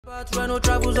Reno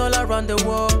travels all around the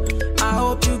world. I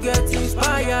hope you get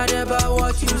inspired about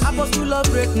what you see. Apostle of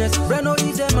greatness, Reno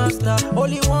is a master.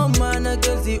 Only one man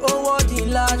against the whole world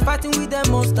in large. Fighting with the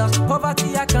monsters,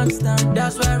 poverty I can't stand.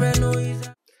 That's why Reno is.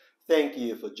 Thank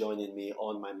you for joining me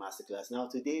on my masterclass. Now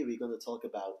today we're going to talk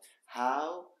about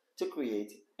how to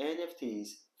create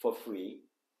NFTs for free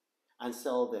and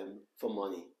sell them for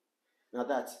money. Now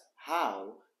that's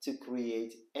how to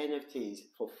create NFTs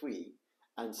for free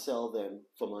and sell them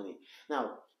for money.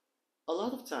 Now, a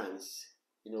lot of times,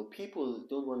 people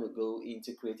don't want to go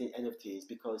into creating NFTs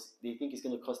because they think it's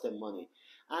going to cost them money.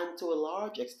 And to a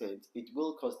large extent, it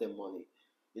will cost them money.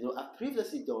 I've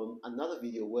previously done another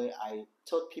video where I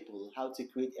taught people how to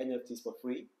create NFTs for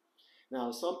free.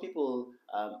 Now, some people,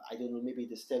 I don't know, maybe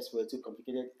the steps were too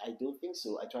complicated. I don't think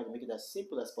so. I tried to make it as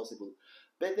simple as possible.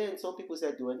 But then some people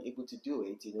said they weren't able to do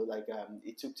it,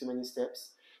 it took too many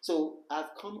steps. So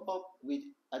I've come up with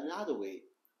another way,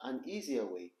 an easier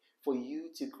way for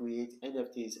you to create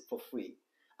NFTs for free.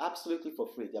 Absolutely for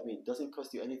free. I mean, it doesn't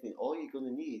cost you anything. All you're going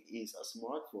to need is a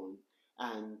smartphone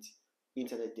and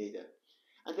internet data.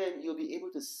 And then you'll be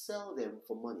able to sell them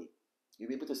for money. You'll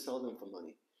be able to sell them for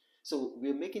money. So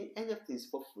we're making NFTs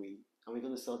for free and we're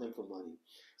going to sell them for money.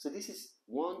 So this is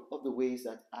one of the ways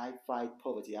that I fight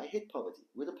poverty. I hate poverty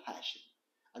with a passion.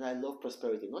 And I love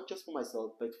prosperity, not just for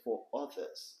myself, but for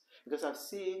others. Because I've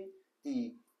seen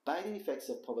the biting effects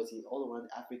of poverty all around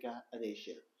Africa and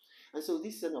Asia. And so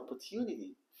this is an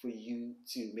opportunity for you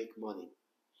to make money.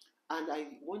 And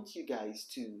I want you guys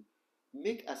to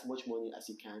make as much money as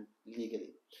you can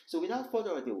legally. So without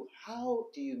further ado, how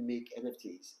do you make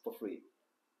NFTs for free?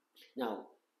 Now,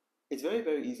 it's very,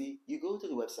 very easy. You go to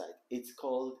the website. It's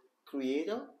called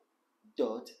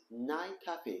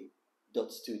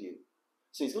creator.nightcafe.studio.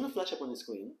 So it's going to flash up on the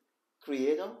screen,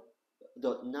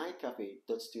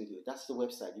 creator.nightcafe.studio. That's the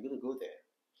website. You're going to go there.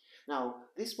 Now,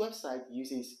 this website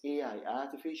uses AI,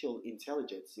 artificial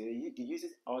intelligence. It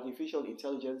uses artificial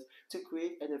intelligence to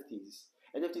create NFTs.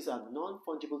 NFTs are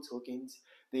non-fungible tokens.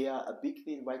 They are a big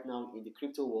thing right now in the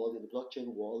crypto world, in the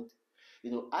blockchain world.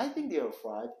 I think they are a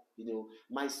fraud.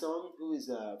 My son, who is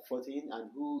 14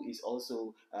 and who is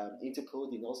also into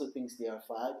coding, also thinks they are a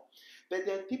fraud. But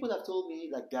then people have told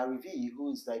me, like Gary Vee, who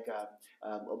is like a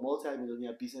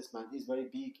multi-millionaire businessman, he's very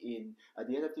big in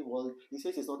the NFT world. He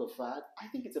says it's not a fad. I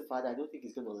think it's a fad. I don't think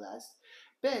it's going to last.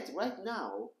 But right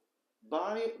now,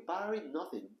 barring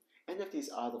nothing, NFTs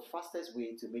are the fastest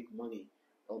way to make money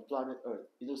on planet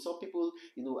Earth. Some people,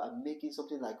 are making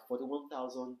something like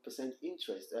 41,000%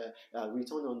 interest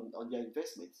return on their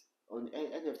investments on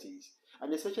NFTs,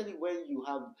 and especially when you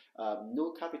have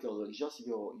no capital, it's just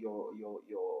your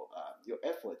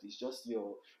effort, it's just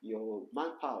your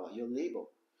manpower, your labor.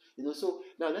 So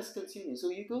now let's continue. So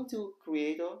you go to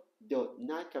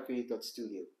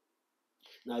creator.nightcafe.studio.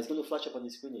 Now it's going to flash up on the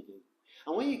screen again.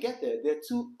 And when you get there, there are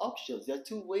two options. There are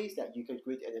two ways that you can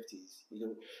create NFTs.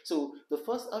 So the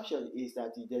first option is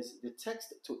that there's the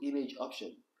text to image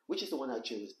option, which is the one I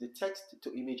chose. The text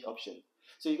to image option.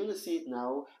 So you're going to see it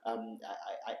now.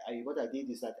 What I did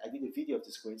is that I did a video of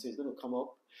the screen, so it's going to come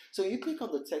up. So you click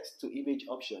on the text to image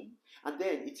option, and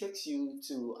then it takes you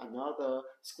to another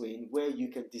screen where you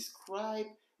can describe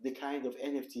the kind of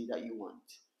NFT that you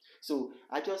want. So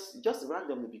I just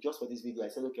randomly, just for this video, I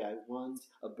said, okay, I want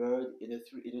a bird in a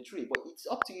tree. But it's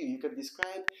up to you. You can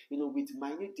describe, with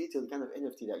minute detail the kind of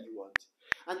NFT that you want.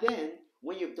 And then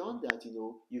when you've done that,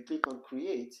 you click on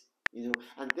create,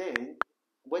 and then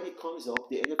when it comes up,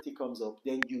 the NFT comes up,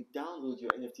 then you download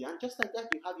your NFT, and just like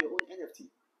that, you have your own NFT.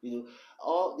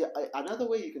 Another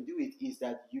way you can do it is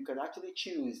that you can actually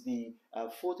choose the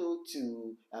photo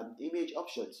to image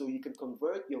option, so you can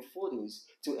convert your photos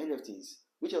to NFTs,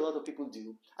 which a lot of people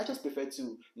do. I just prefer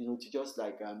to just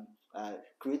like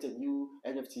create a new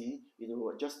NFT,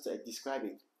 just describe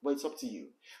it, but it's up to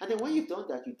you. And then when you've done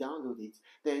that, you download it.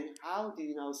 Then how do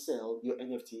you now sell your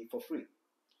NFT for free?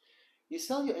 You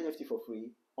sell your NFT for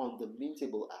free on the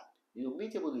Mintable app.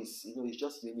 Mintable is, is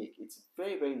just unique. It's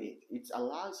very, very neat. It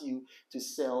allows you to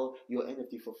sell your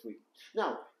NFT for free.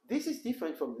 Now, this is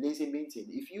different from lazy minting.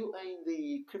 If you are in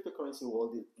the cryptocurrency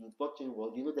world, the blockchain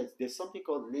world, you know that there's something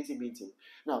called lazy minting.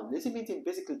 Now, lazy minting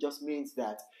basically just means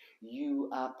that you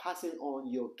are passing on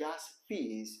your gas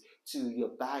fees to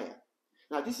your buyer.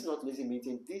 Now, this is not lazy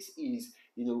minting. This is,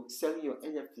 selling your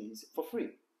NFTs for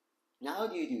free. Now, how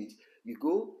do you do it? You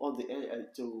go on the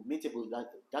to Mintable.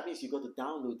 That means you got to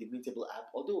download the Mintable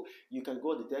app. Although you can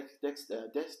go on the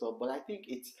desktop, but I think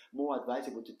it's more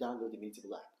advisable to download the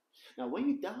Mintable app. Now, when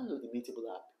you download the Mintable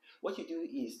app, what you do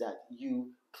is that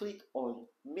you click on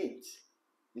Mint.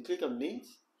 You click on Mint.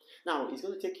 Now it's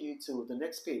going to take you to the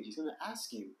next page. It's going to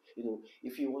ask you,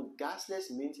 if you want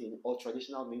gasless minting or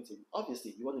traditional minting.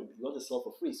 Obviously, you want to sell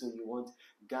for free, so you want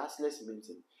gasless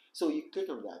minting. So you click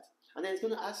on that, and then it's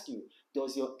going to ask you,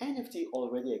 does your NFT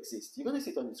already exist? You're going to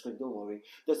see it on the screen. Don't worry.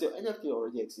 Does your NFT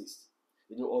already exist?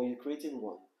 Or you're creating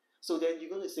one. So then you're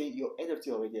going to say your NFT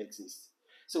already exists.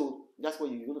 So that's why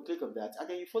you're going to click on that, and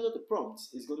then you follow the prompts.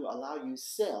 It's going to allow you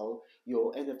sell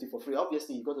your NFT for free.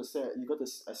 Obviously, you got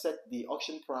to set the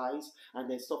auction price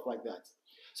and then stuff like that.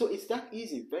 So it's that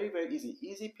easy, very very easy,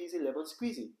 easy peasy lemon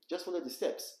squeezy. Just follow the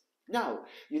steps. Now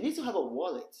you need to have a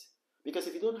wallet, because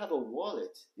if you don't have a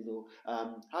wallet,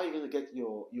 how are you going to get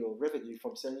your revenue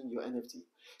from selling your NFT?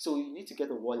 So you need to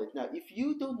get a wallet. Now, if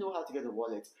you don't know how to get a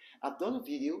wallet, I've done a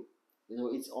video.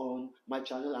 It's on my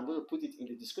channel. I'm going to put it in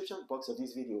the description box of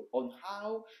this video on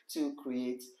how to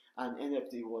create an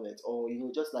NFT wallet, or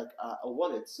just like a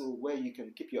wallet, so where you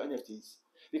can keep your NFTs.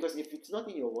 Because if it's not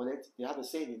in your wallet, they have a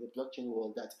saying in the blockchain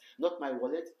world that not my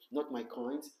wallet, not my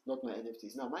coins, not my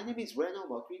NFTs. Now, my name is Reno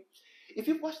Mokri. If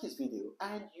you've watched this video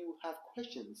and you have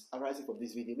questions arising from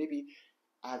this video, maybe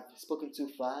I've spoken too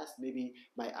fast, maybe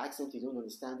my accent, you don't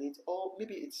understand it, or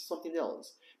maybe it's something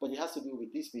else, but it has to do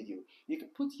with this video, you can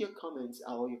put your comments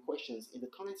or your questions in the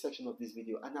comment section of this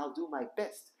video, and I'll do my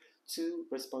best to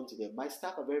respond to them. My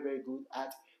staff are very, very good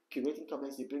at curating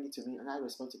comments. They bring it to me, and I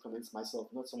respond to comments myself,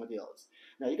 not somebody else.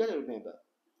 Now, you gotta remember,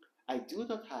 I do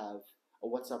not have a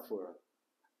WhatsApp forum.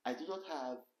 I do not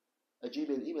have a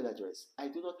Gmail email address. I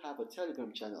do not have a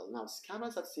Telegram channel. Now,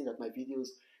 scammers have seen that my videos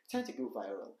tend to go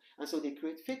viral, and so they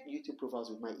create fake YouTube profiles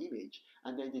with my image,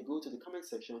 and then they go to the comment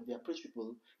section, they approach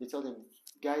people, they tell them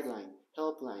guideline,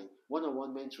 helpline,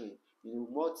 one-on-one mentoring,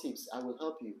 more tips, I will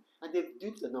help you, and they've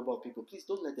duped a number of people. Please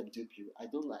don't let them dupe you.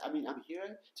 I'm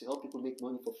here to help people make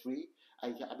money for free.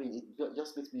 It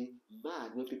just makes me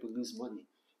mad when people lose money.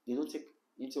 They don't take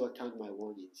into account my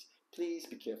warnings. Please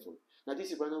be careful. Now,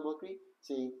 this is Brandon Mokri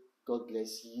saying, God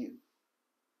bless you.